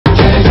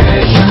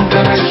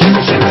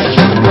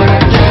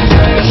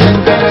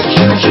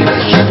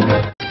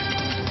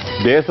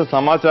దేశ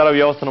సమాచార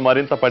వ్యవస్థను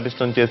మరింత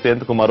పటిష్టం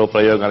చేసేందుకు మరో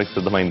ప్రయోగానికి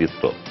సిద్ధమైంది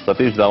ఇస్రో.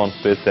 సతీష్ ధావన్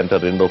స్పేస్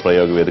సెంటర్ రెండో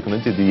ప్రయోగ వేదిక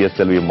నుంచి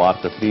GSLV Mark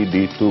 3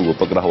 D2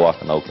 ఉపగ్రహ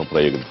వాహక నౌకను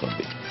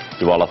ప్రయోగించనుంది.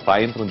 ఇవాళ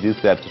సాయంత్రం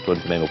GSAT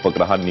 29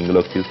 ఉపగ్రహాన్ని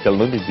ఇందులోకి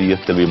తీసుకెళ్లనుంది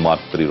GSLV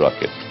Mark 3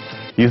 రాకెట్.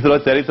 ఇస్రో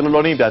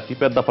చరిత్రలోని ఇది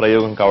అతిపెద్ద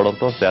ప్రయోగం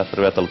కావడంతో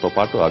శాస్త్రవేత్తలతో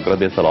పాటు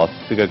అగ్రదేశాలు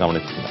ఆసక్తిగా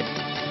గమనిస్తున్నాయి.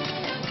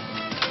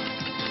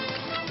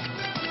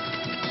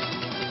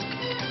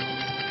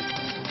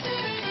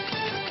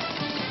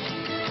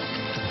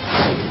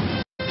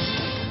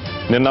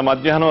 నిన్న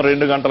మధ్యాహ్నం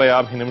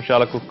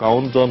 2:50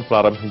 కౌంట్ డౌన్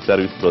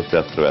ప్రారంభించారు ఇస్రో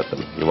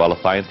శాస్త్రవేత్తలు. ఇవాళ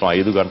సాయంత్రం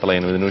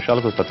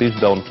 5:08 సతీష్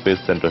ధావన్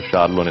స్పేస్ సెంటర్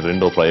షార్లోని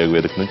రెండో ప్రయోగ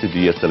వేదిక నుంచి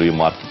GSLV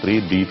Mark 3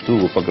 D2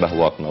 ఉపగ్రహ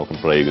వాహక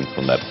నౌకను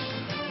ప్రయోగించనున్నారు.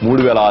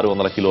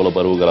 3600 కిలోల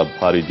బరువు గల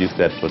భారీ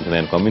GSAT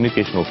 29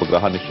 కమ్యూనికేషన్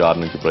ఉపగ్రహాన్ని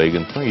షార్ నుంచి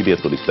ప్రయోగించడం ఇదే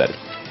తొలిసారి.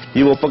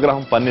 ఈ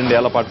ఉపగ్రహం 12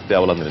 ఏళ్ల పాటు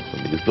సేవలు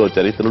అందించింది. ఇస్రో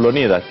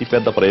చరిత్రలోని ఇది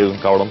అతిపెద్ద ప్రయోగం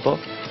కావడంతో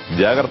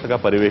జాగ్రత్తగా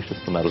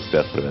పర్యవేక్షిస్తున్నారు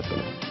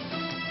శాస్త్రవేత్తలు.